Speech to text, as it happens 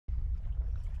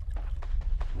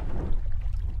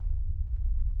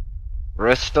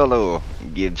Restalo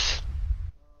gives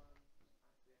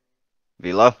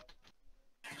Villa.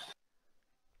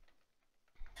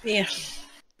 Yeah.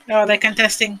 Oh, they're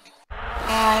contesting.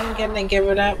 I'm gonna give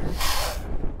it up.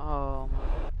 Oh.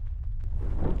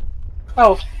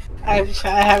 Oh, I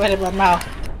have it in my mouth.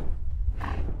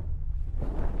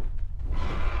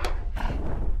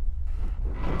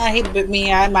 He bit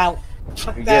me. I'm out.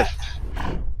 Fuck that. Gift.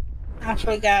 I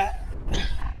forgot.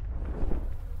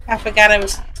 I forgot I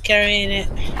was carrying it.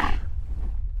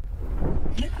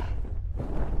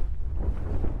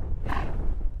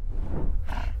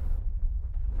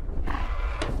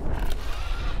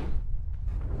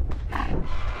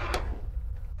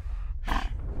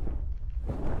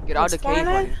 Get out What's of the going cave,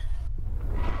 on? honey.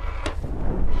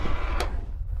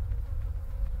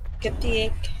 Get the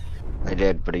egg. I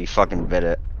did, but he fucking bit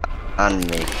it. And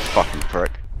me, fucking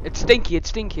prick. It's stinky, it's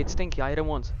stinky, it's stinky. I hit him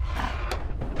once.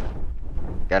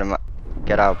 Get him,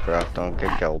 get out, bro. Don't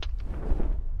get killed.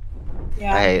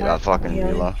 Yeah, I I'm hate hurt. that fucking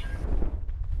Healing. Villa.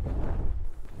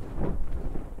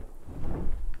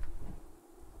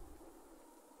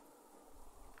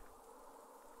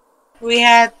 We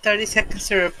had 30 seconds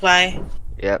to reply.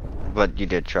 Yep, but you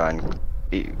did try and,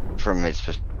 from his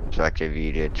perspective,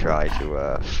 you did try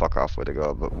to fuck off with a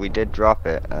goal, but we did drop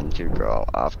it and to crawl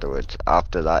afterwards.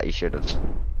 After that, he should have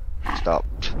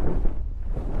stopped.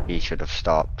 He should have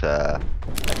stopped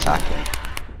attacking.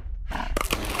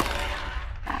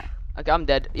 Okay, I'm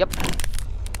dead. Yep.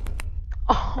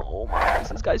 Oh my goodness,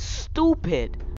 this guy's stupid.